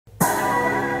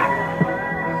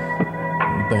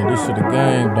think this shit a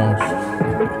game, don't you?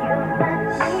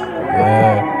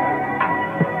 Yeah.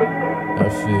 I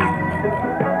feel you,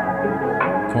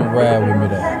 man. Come ride with me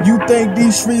there. You think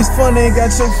these streets fun, ain't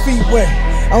got your feet wet.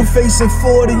 I'm facing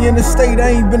 40 in the state,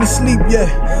 I ain't been asleep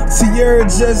yet. Sierra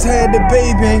just had the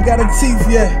baby, ain't got her teeth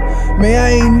yet. Man, I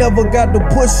ain't never got to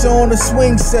push her on the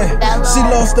swing set. She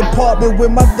lost the apartment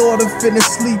where my daughter finna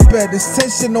sleep at. There's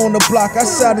tension on the block, I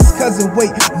shot his cousin,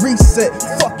 wait, reset.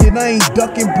 Fuck it, I ain't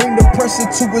ducking, bring the pressure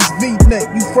to his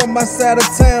V-neck. You from my side of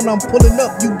town, I'm pulling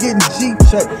up, you getting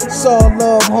G-checked. Saw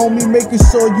love, homie, making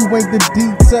sure you ain't the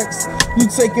D-text. You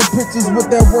taking pictures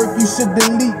with that work, you should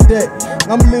delete that.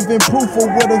 I'm living proof of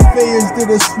what affairs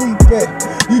did a sweep at.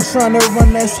 You tryna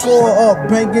run that score up,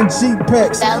 banking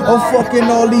G-packs. I'm fucking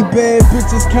all these bad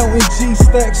bitches, counting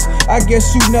G-stacks. I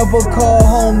guess you never call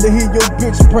home to hear your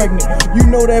bitch pregnant. You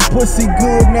know that pussy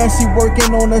good, now she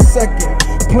working on a second.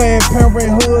 Planned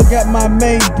Parenthood got my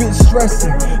main bitch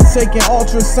stressing. Taking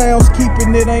ultrasounds,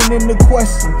 keeping it ain't in the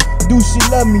question. Do she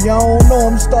love me? I don't know,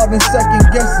 I'm starting second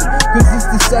guessing. Cause it's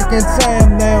the second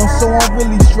time now, so I'm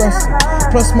really stressing.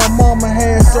 Plus my mama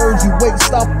had surgery, wait,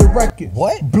 stop the record.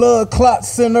 What? Blood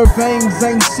clots in her veins,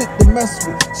 ain't shit to mess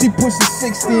with. She pushes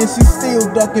 60 and she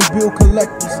still ducking bill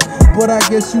collectors. But I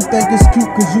guess you think it's cute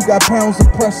cause you got pounds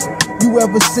of pressure. You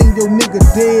ever seen your nigga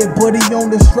dead, but he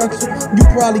on the stretcher? You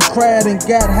probably cried and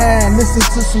got high and listened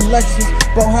to some lectures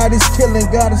about how this killing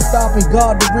gotta stop and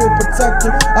God the real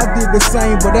protector. I did the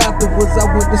same, but afterwards I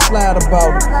went to slide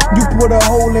about it. You put a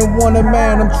hole in one of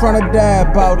mine, I'm tryna die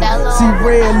about it. See,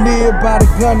 Red lived by the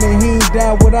gun and he ain't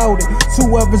died without it. Two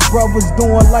of his brothers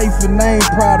doing life and I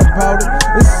ain't proud about it.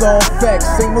 It's all facts,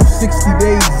 ain't no 60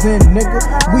 days in, nigga.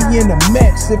 We in the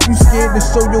max. If you scared to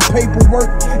show your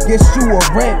paperwork, guess you a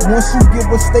rat. Once you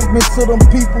give a statement to them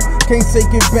people, can't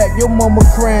take it back. Your mama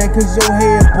crying cause your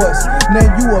head bust. Now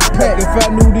you a pack. If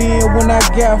I knew then when I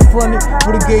got fronted,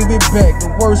 would've gave it back.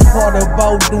 The worst part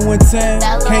about doing time,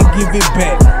 can't give it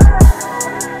back.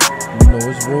 You know,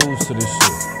 it's rules to this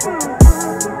shit.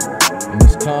 And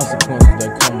there's consequences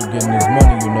that come with getting this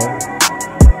money, you know.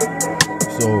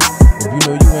 So, if you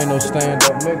know you ain't no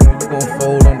stand-up nigga, you gon'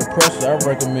 fold under pressure, I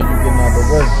recommend you getting out the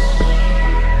way.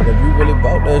 But if you really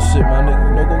bought that shit, my nigga,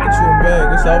 you know, go get you a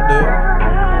bag, it's out there.